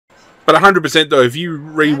But 100% though, if you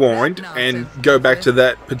rewind and go back to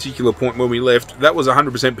that particular point when we left, that was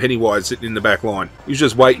 100% Pennywise sitting in the back line. He was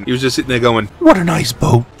just waiting. He was just sitting there going, "What a nice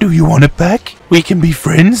boat. Do you want it back? We can be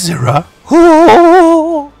friends, Zirra."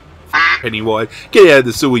 Oh! Pennywise, get out of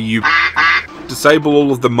the sewer, you. Disable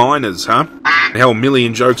all of the miners, huh? Hell, a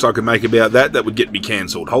million jokes I could make about that would get me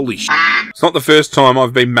cancelled. Holy shit. It's not the first time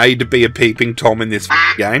I've been made to be a peeping Tom in this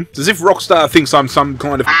game. It's as if Rockstar thinks I'm some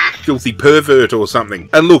kind of filthy pervert or something.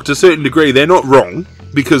 And look, to a certain degree, they're not wrong,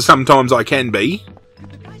 because sometimes I can be.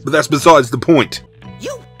 But that's besides the point.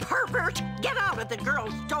 You pervert! Get out of the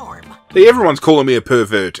girl's dorm! See, everyone's calling me a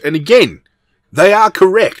pervert, and again, they are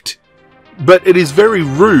correct. But it is very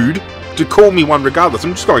rude to call me one regardless.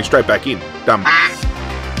 I'm just going straight back in. Dumb.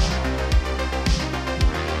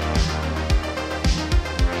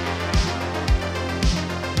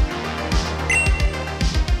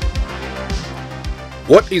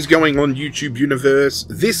 What is going on, YouTube universe?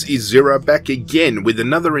 This is Zirra back again with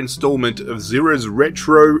another installment of Zirra's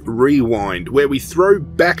Retro Rewind, where we throw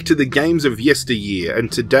back to the games of yesteryear,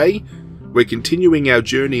 and today we're continuing our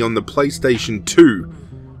journey on the PlayStation 2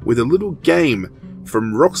 with a little game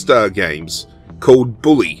from Rockstar Games called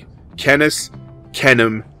Bully, Canis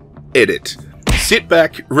Canem Edit. Sit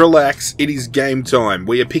back, relax, it is game time.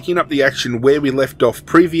 We are picking up the action where we left off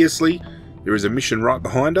previously. There is a mission right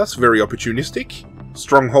behind us, very opportunistic.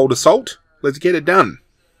 Stronghold assault, let's get it done.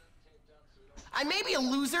 I may be a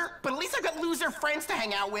loser, but at least I've got loser friends to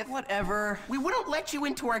hang out with. Whatever. We wouldn't let you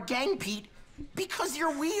into our gang, Pete, because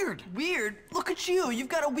you're weird. Weird? Look at you, you've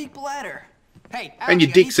got a weak bladder. Hey, and your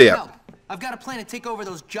Algie, dick's out. help. I've got a plan to take over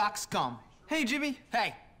those Jocks scum. Hey, Jimmy.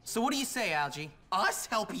 Hey, so what do you say, Algie? Us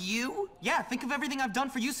help you? Yeah, think of everything I've done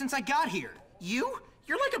for you since I got here. You?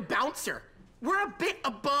 You're like a bouncer. We're a bit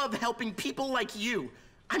above helping people like you.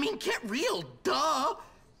 I mean, get real, duh.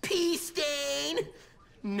 Pea stain.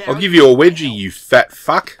 I'll give you a wedgie, you fat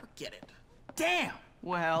fuck. Get it. Damn.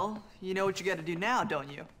 Well, you know what you gotta do now, don't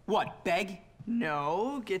you? What, beg?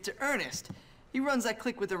 No, get to Ernest. He runs that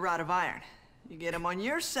clique with a rod of iron. You get him on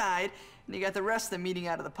your side, and you got the rest of them eating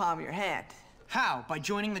out of the palm of your hand. How? By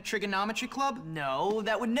joining the trigonometry club? No,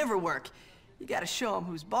 that would never work. You gotta show him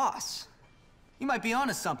who's boss. You might be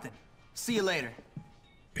onto something. See you later.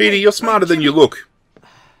 Petey, you're smarter than you look.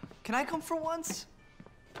 Can I come for once?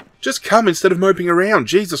 Just come instead of moping around,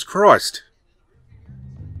 Jesus Christ.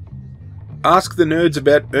 Ask the nerds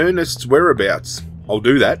about Ernest's whereabouts. I'll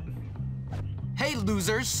do that. Hey,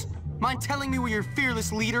 losers. Mind telling me where your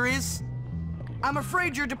fearless leader is? I'm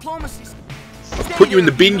afraid your diplomacy's... Put you in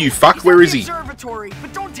the bin, you fuck. Where is he? Observatory,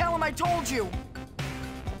 but don't tell him I told you.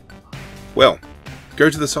 Well, go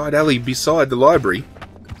to the side alley beside the library,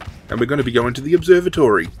 and we're going to be going to the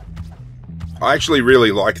observatory. I actually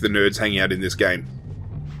really like the nerds hanging out in this game.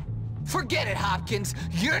 Forget it, Hopkins.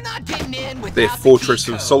 You're not getting in without Their fortress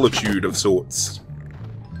of solitude of sorts.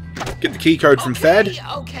 Get the key code from Thad.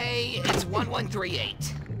 Okay, it's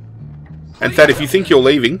 1138. And Thad, if you think you're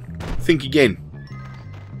leaving, think again.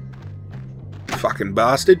 Fucking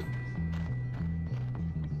bastard.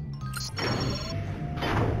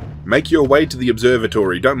 Make your way to the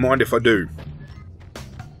observatory. Don't mind if I do.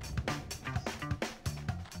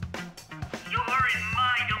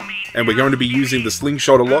 And we're going to be using the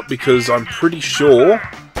slingshot a lot because I'm pretty sure...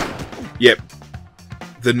 Yep.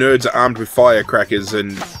 The nerds are armed with firecrackers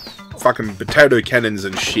and fucking potato cannons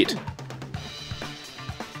and shit.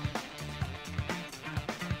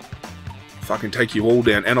 Fucking take you all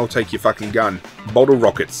down, and I'll take your fucking gun. Bottle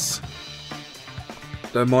rockets.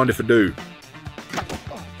 Don't mind if I do.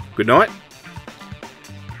 Good night.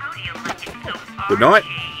 Good night.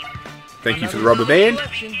 Thank you for the rubber band.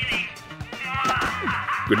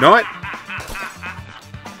 Good night.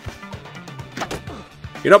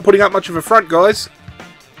 You're not putting up much of a front, guys.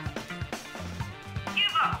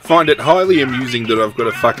 Find it highly amusing that I've got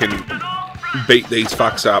to fucking beat these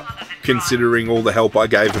fucks up, considering all the help I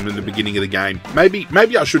gave them in the beginning of the game. Maybe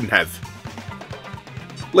I shouldn't have.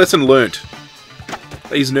 Lesson learnt.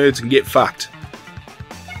 These nerds can get fucked.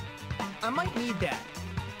 I might need that.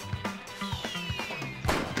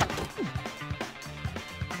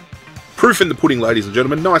 Proof in the pudding, ladies and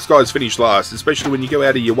gentlemen. Nice guys finish last, especially when you go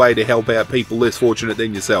out of your way to help out people less fortunate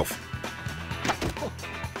than yourself.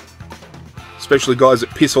 Especially guys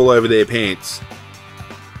that piss all over their pants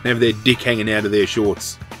and have their dick hanging out of their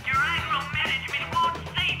shorts. Your aggro management won't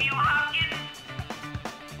save you, Hopkins.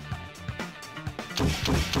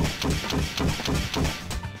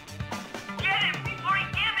 Get him before he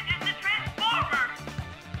damages the Transformer.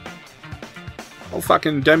 I'll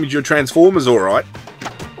fucking damage your Transformers, alright.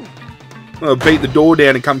 I'll beat the door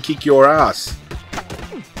down and come kick your ass.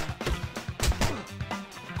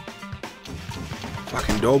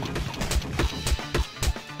 Fucking dog.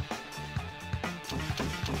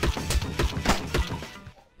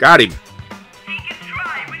 Got him. He can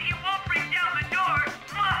try, but he won't break down the door.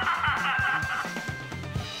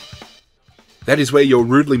 That is where you're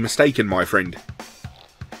rudely mistaken, my friend.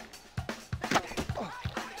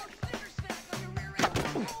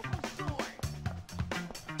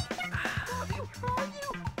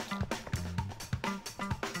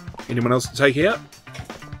 Anyone else to take out?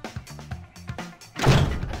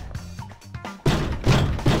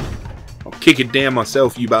 I'll kick it down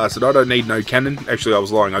myself, you bastard. I don't need no cannon. Actually, I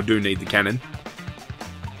was lying. I do need the cannon.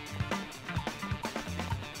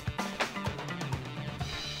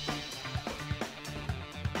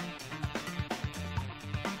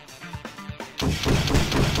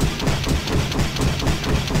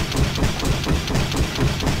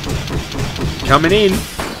 Coming in.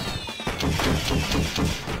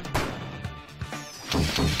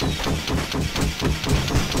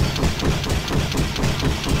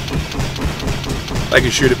 They can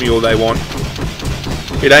shoot at me all they want.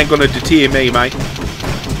 It ain't gonna deter me, mate.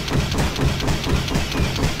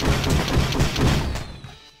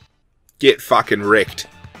 Get fucking wrecked.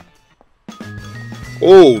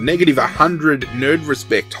 Oh, negative 100 nerd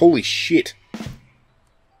respect. Holy shit.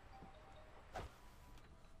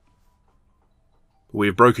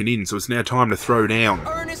 We've broken in, so it's now time to throw down.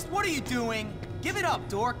 Ernest, what are you doing? Give it up,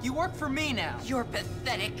 dork. You work for me now. You're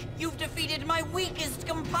pathetic. You've defeated my weakest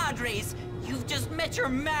compadres. You've just met your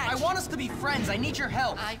match. I want us to be friends. I need your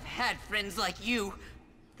help. I've had friends like you.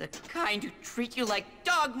 The kind who treat you like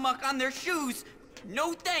dog muck on their shoes.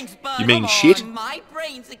 No thanks, bud. You mean Come shit? on, my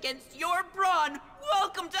brains against your brawn.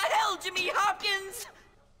 Welcome to hell, Jimmy Hopkins.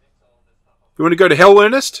 You want to go to hell,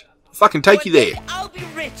 Ernest? I'll fucking take you there. One day I'll be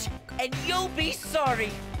rich, and you'll be sorry.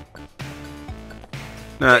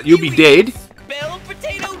 Nah, you'll be dead. Spell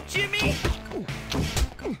potato, Jimmy.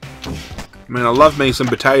 I mean, I love me some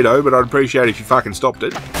potato, but I'd appreciate it if you fucking stopped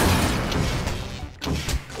it.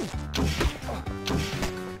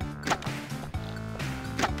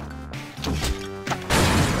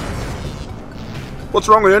 What's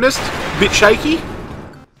wrong, Ernest? Bit shaky?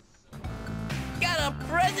 Got a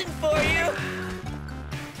present for you.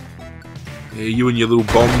 Yeah, you and your little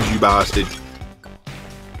bombs, you bastard.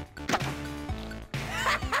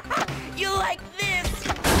 You like this?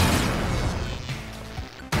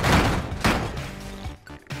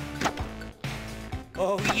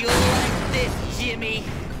 Oh, you like this, Jimmy?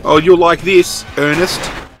 Oh, you'll like this, Ernest.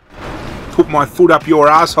 Put my foot up your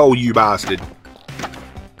asshole, you bastard.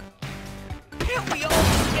 Can't we all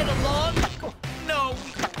just get along? No,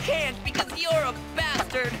 we can't because you're a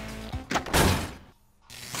bastard.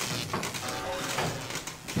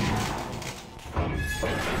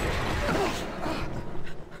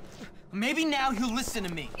 Maybe now he'll listen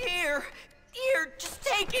to me. Here, just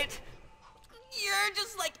take it. You're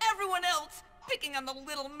just like everyone else, picking on the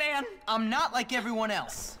little man. I'm not like everyone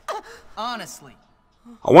else. Honestly.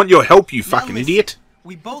 I want your help, you Now fucking listen, idiot.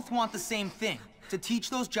 We both want the same thing. To teach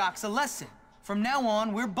those jocks a lesson. From now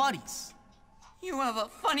on, we're buddies. You have a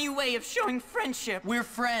funny way of showing friendship. We're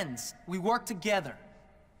friends. We work together.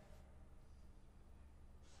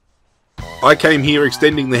 I came here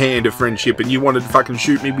extending the hand of friendship and you wanted to fucking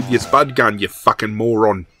shoot me with your spud gun, you fucking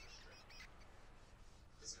moron.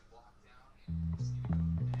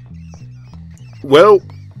 Well,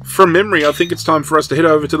 from memory, I think it's time for us to head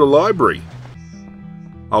over to the library.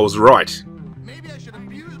 I was right. Maybe I should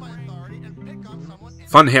abuse my authority and pick on someone.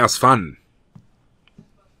 Funhouse fun.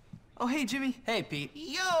 Oh, hey, Jimmy. Hey, Pete.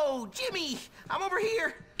 Yo, Jimmy, I'm over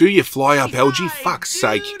here. Do you fly up, Hey, LG? hi, Fuck's dude.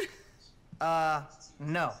 sake.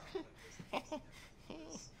 No.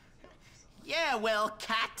 Yeah, well,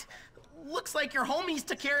 cat. Looks like your homies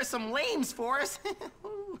took care of some lames for us.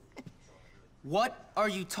 What are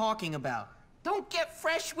you talking about? Don't get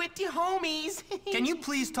fresh with your homies. Can you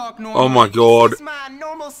please talk normal? Oh my god. This is my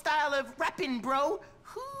normal style of reppin', bro.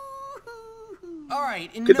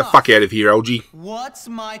 Alright, enough. Get the fuck out of here, LG. What's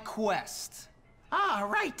my quest? Ah,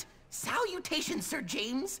 right. Salutations, Sir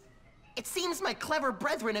James. It seems my clever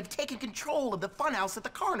brethren have taken control of the funhouse at the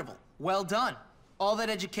carnival. Well done. All that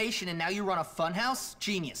education and now you run a funhouse?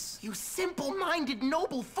 Genius. You simple-minded,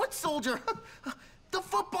 noble foot soldier. The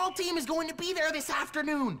football team is going to be there this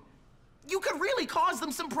afternoon. You could really cause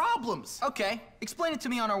them some problems. Okay, explain it to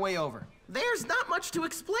me on our way over. There's not much to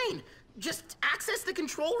explain. Just access the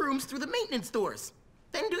control rooms through the maintenance doors.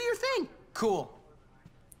 Then do your thing. Cool.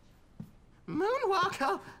 Moonwalk.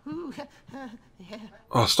 Oh, ooh, yeah.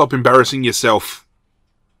 Oh, stop embarrassing yourself.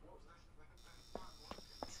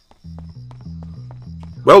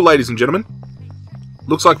 Well, ladies and gentlemen,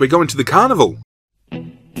 looks like we're going to the carnival.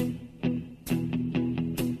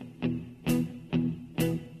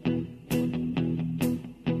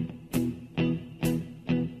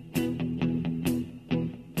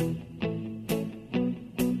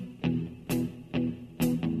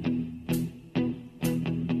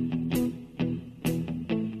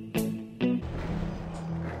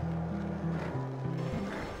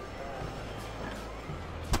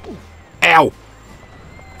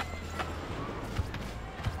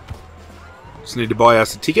 Just need to buy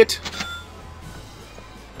us a ticket.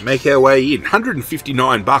 Make our way in.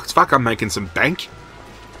 159 bucks. Fuck, I'm making some bank.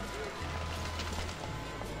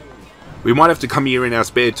 We might have to come here in our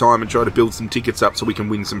spare time and try to build some tickets up so we can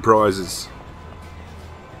win some prizes.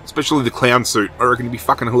 Especially the clown suit. I reckon it'd be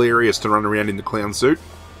fucking hilarious to run around in the clown suit.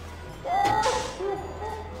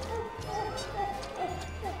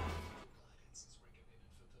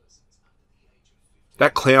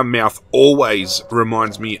 That clown mouth always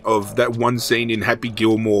reminds me of that one scene in Happy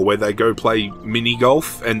Gilmore where they go play mini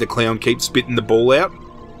golf and the clown keeps spitting the ball out.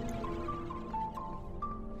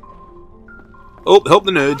 Oh, help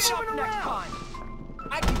the nerds.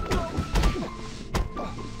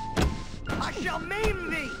 I shall maim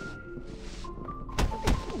thee.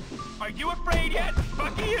 Are you afraid yet?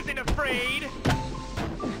 Bucky isn't afraid.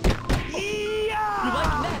 Yeah! You like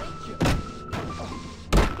that, ain't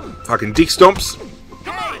you? Fucking dick stomps.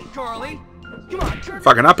 Come on, Charlie. Come on, turn.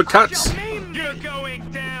 Fucking uppercuts. You're going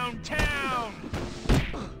downtown.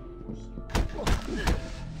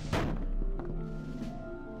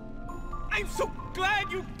 I'm so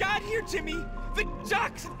glad you got here, Timmy. The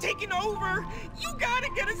Jocks have taken over. You gotta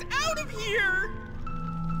get us out of here.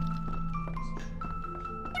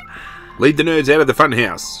 Lead the nerds out of the fun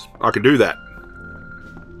house. I can do that.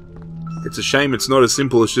 It's a shame it's not as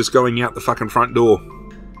simple as just going out the fucking front door.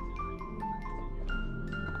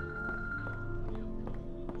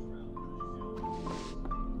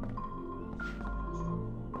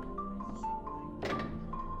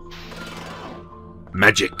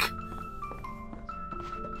 Magic.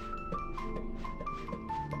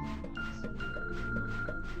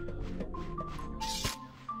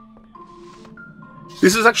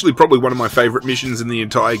 This is actually probably one of my favourite missions in the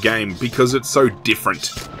entire game because it's so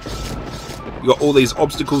different. You got all these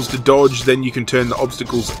obstacles to dodge, then you can turn the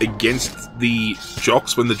obstacles against the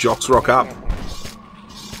Jocks when the Jocks rock up.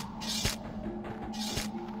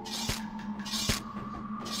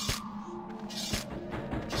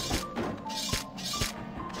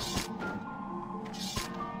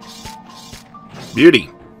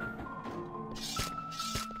 Beauty.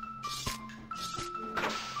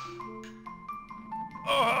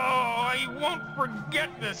 Oh, I won't forget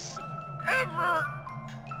this ever.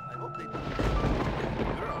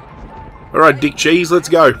 Alright, Dick Cheese, let's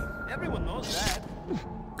go. Everyone knows that.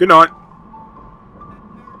 Good night.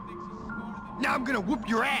 Now I'm gonna whoop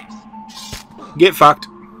your ass. Get fucked.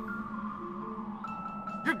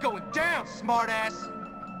 You're going down, smartass.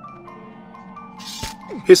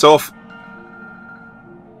 Piss off.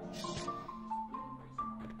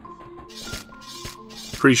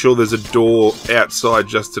 Pretty sure there's a door outside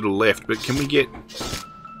just to the left, but can we get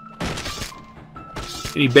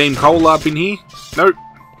any beam coal up in here? Nope.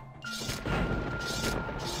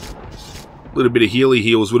 A little bit of Healy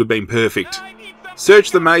heals would have been perfect.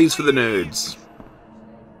 Search the maze for the nerds.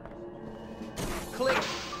 Click.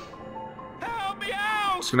 Help me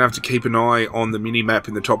out. Just gonna have to keep an eye on the mini map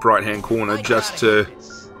in the top right hand corner just to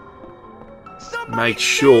make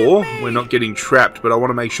sure we're not getting trapped, but I want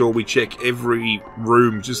to make sure we check every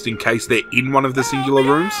room just in case they're in one of the singular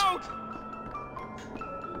rooms.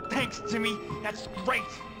 Thanks, Timmy. That's great.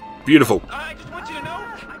 Beautiful. I just want you to know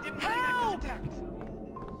I didn't make that contact.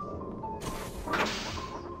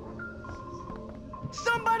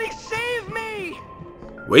 Somebody save me!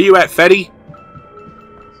 Where you at, fatty?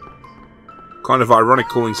 Kind of ironic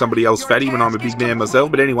calling somebody else fatty when I'm a big man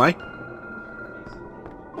myself, but anyway.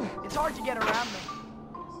 It's hard to get around me.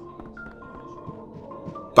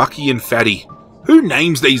 Bucky and Fatty. Who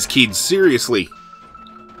names these kids? Seriously.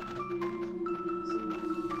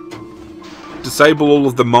 Disable all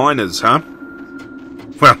of the miners, huh?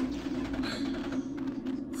 Well.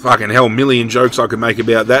 Fucking hell, million jokes I could make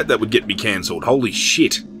about that that would get me cancelled. Holy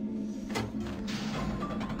shit.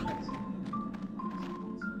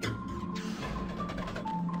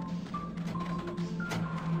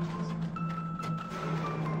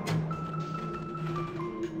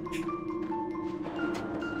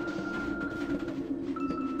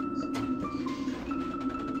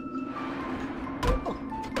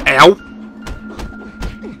 Ow!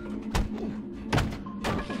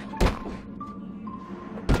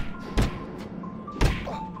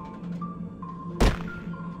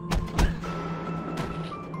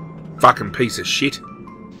 Fucking piece of shit.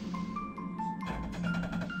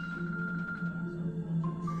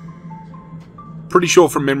 Pretty sure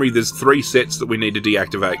from memory there's 3 sets that we need to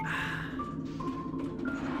deactivate.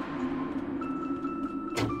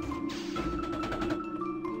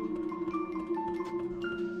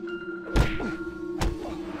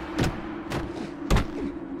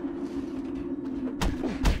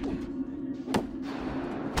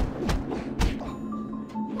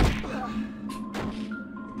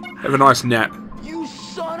 Have a nice nap. You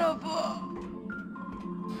son of a...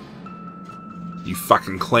 You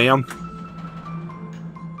fucking clown.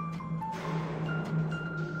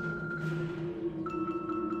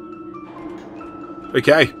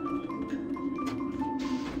 Okay.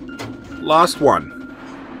 Last one.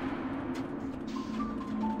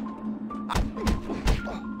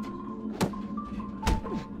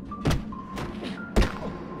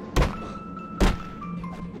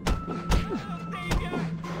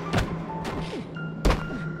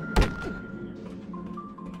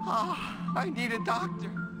 I need a doctor.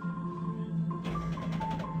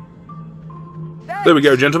 There we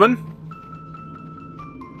go, gentlemen.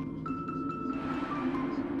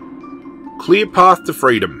 Clear path to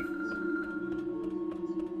freedom.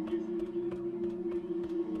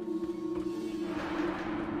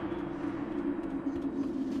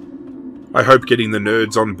 I hope getting the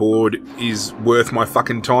nerds on board is worth my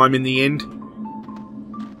fucking time in the end.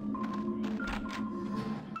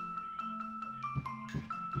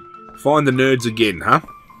 Find the nerds again, huh?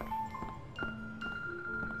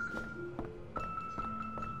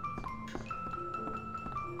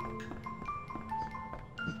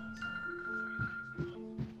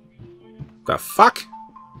 The fuck?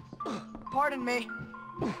 Pardon me.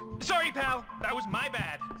 Sorry, pal. That was my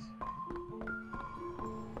bad.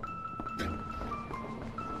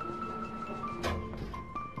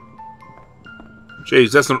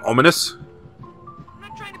 Jeez, that's not ominous. I'm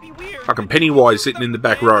not trying to be weird. Fucking Pennywise sitting in the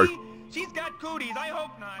back row. She's got cooties. I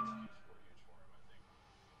hope not.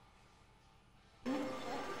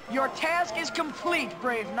 Your task is complete,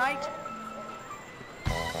 brave knight.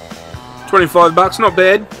 25 bucks, not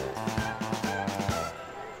bad.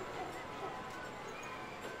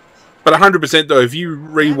 But 100% though, if you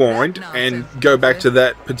rewind and go back to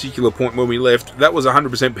that particular point when we left, that was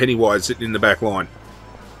 100% Pennywise sitting in the back line.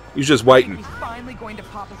 He was just waiting. He's finally going to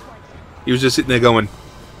pop his... He was just sitting there going,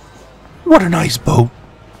 What a nice boat.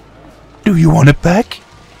 Do you want it back?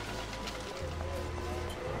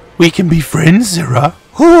 We can be friends, Zirra.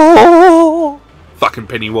 Oh! fucking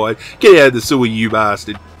Pennywise. Get out of the sewer, you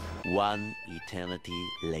bastard. One eternity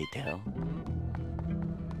later.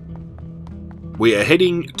 We are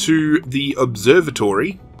heading to the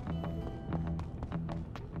observatory.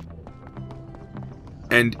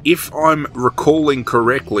 And if I'm recalling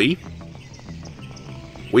correctly,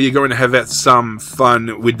 we are going to have some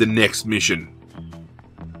fun with the next mission.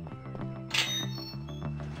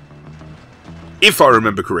 If I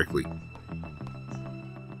remember correctly.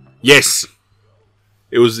 Yes!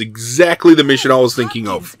 It was exactly the mission I was thinking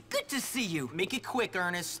of. Good to see you. Make it quick,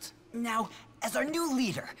 Ernest. Now, as our new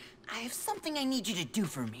leader, I have something I need you to do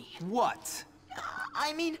for me. What?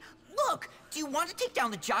 I mean, look, do you want to take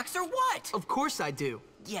down the Jocks or what? Of course I do.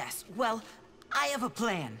 Yes, well, I have a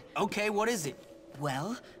plan. Okay, what is it?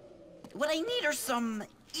 Well, what I need are some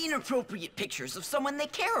inappropriate pictures of someone they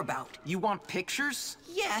care about. You want pictures?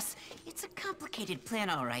 Yes, it's a complicated plan,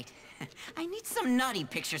 all right. I need some naughty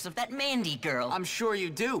pictures of that Mandy girl. I'm sure you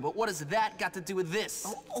do, but what has that got to do with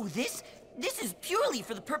this? Oh, this? This is purely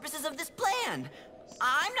for the purposes of this plan.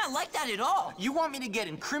 I'm not like that at all. You want me to get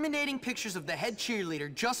incriminating pictures of the head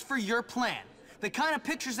cheerleader just for your plan? The kind of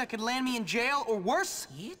pictures that could land me in jail or worse?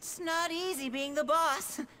 It's not easy being the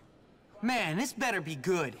boss. Man, this better be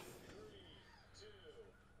good.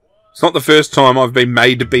 It's not the first time I've been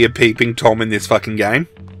made to be a peeping Tom in this fucking game.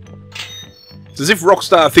 It's as if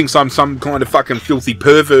Rockstar thinks I'm some kind of fucking filthy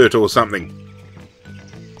pervert or something.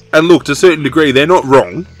 And look, to a certain degree, they're not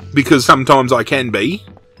wrong, because sometimes I can be.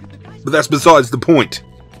 But that's besides the point.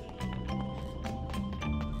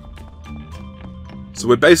 So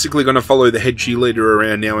we're basically going to follow the head cheerleader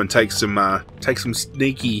around now and take some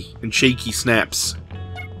sneaky and cheeky snaps.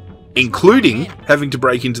 Including having to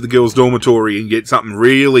break into the girls' dormitory and get something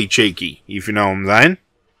really cheeky, if you know what I'm saying.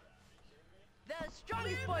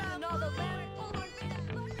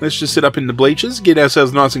 Let's just sit up in the bleachers, get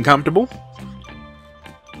ourselves nice and comfortable.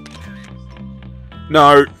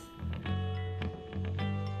 No.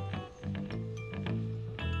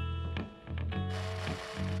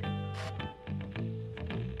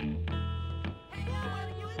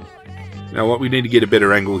 Now what, we need to get a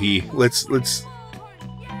better angle here. Let's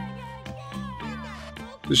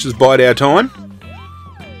just bide our time.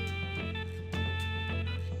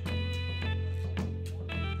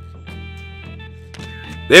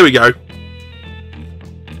 There we go.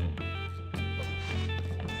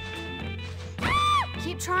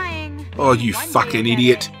 Keep trying. Oh, you fucking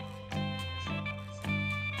idiot.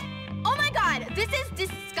 Oh my god, this is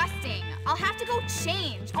disgusting. I'll have to go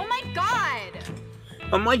change. Oh my god.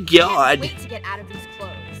 Oh my Can't god. wait to get out of these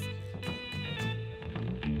clothes.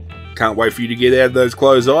 can't wait for you to get out of those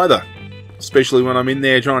clothes either. Especially when I'm in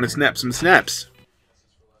there trying to snap some snaps.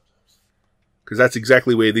 Because that's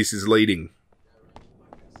exactly where this is leading.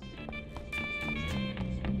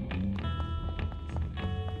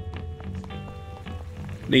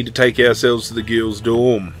 Need to take ourselves to the girls'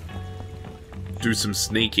 dorm. Do some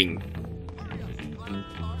sneaking.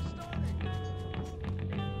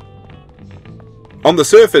 On the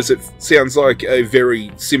surface, it sounds like a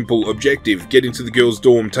very simple objective. Get into the girls'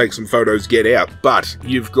 dorm, take some photos, get out. But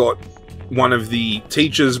you've got one of the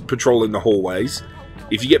teachers patrolling the hallways.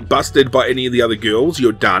 If you get busted by any of the other girls,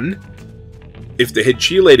 you're done. If the head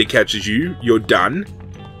cheerleader catches you, you're done.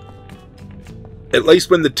 At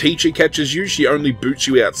least when the teacher catches you, she only boots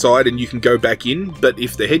you outside and you can go back in. But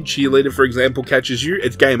if the head cheerleader, for example, catches you,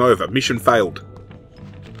 it's game over. Mission failed.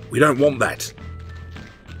 We don't want that.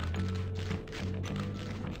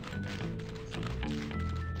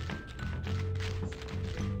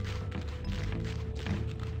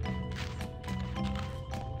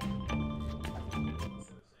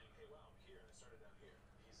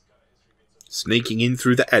 Sneaking in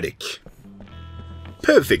through the attic.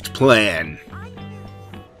 Perfect plan.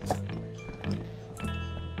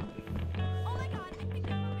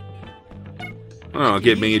 Oh,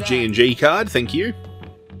 get me a G&G card, thank you.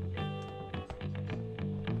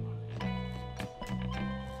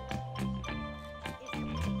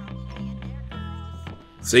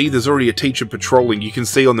 See, there's already a teacher patrolling. You can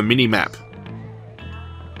see on the mini-map.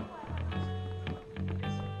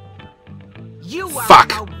 You are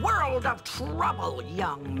Fuck. in a world of trouble,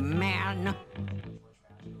 young man.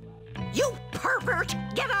 You pervert!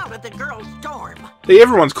 Get out of the girls' dorm! See,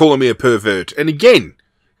 everyone's calling me a pervert. And again,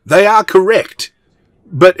 they are correct.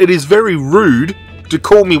 But it is very rude to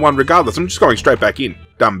call me one regardless. I'm just going straight back in.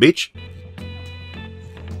 Dumb bitch.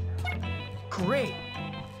 Great.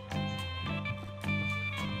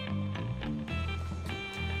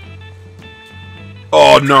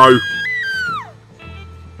 Oh no.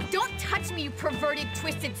 Don't touch me, you perverted,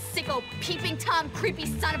 twisted, sicko, peeping Tom, creepy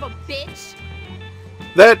son of a bitch!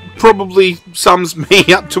 That probably sums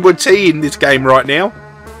me up to a T in this game right now.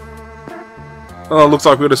 Oh, looks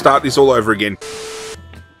like we're going to start this all over again.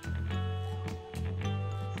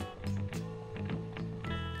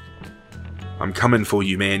 I'm coming for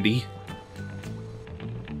you, Mandy.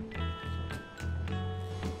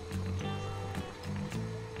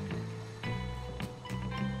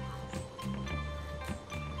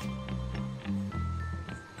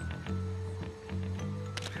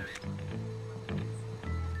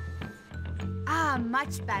 Ah,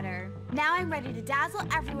 much better. Now I'm ready to dazzle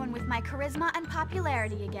everyone with my charisma and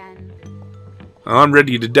popularity again. I'm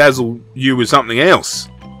ready to dazzle you with something else.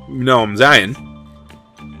 You know what I'm saying?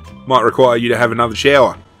 Might require you to have another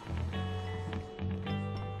shower.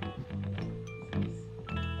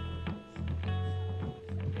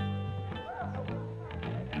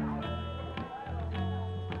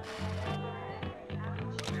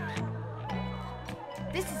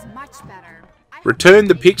 This is much better. Return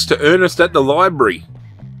the pics to Ernest at the library.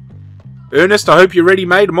 Ernest, I hope you're ready,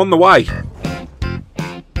 mate. I'm on the way.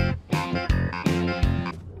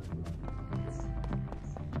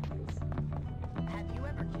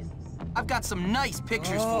 I've got some nice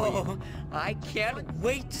pictures for you. I can't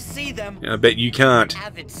wait to see them. I bet you can't.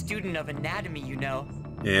 Avid student of anatomy, you know.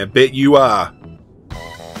 Yeah, I bet you are.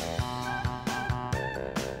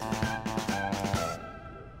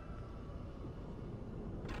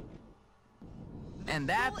 And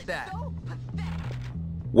that's that.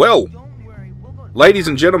 Well, ladies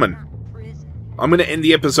and gentlemen, I'm going to end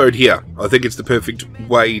the episode here. I think it's the perfect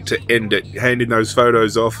way to end it. Handing those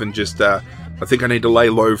photos off and just, I think I need to lay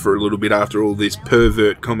low for a little bit after all this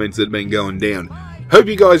pervert comments that have been going down. Hope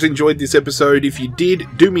you guys enjoyed this episode. If you did,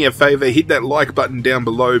 do me a favour, hit that like button down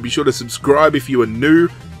below. Be sure to subscribe if you are new.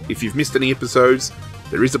 If you've missed any episodes,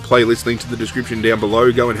 there is a playlist link to the description down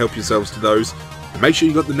below. Go and help yourselves to those. And make sure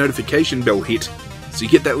you got the notification bell hit, so you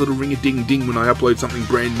get that little ring-a-ding-ding when I upload something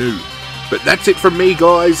brand new. But that's it from me,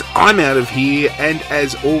 guys. I'm out of here, and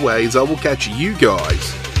as always, I will catch you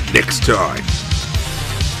guys next time.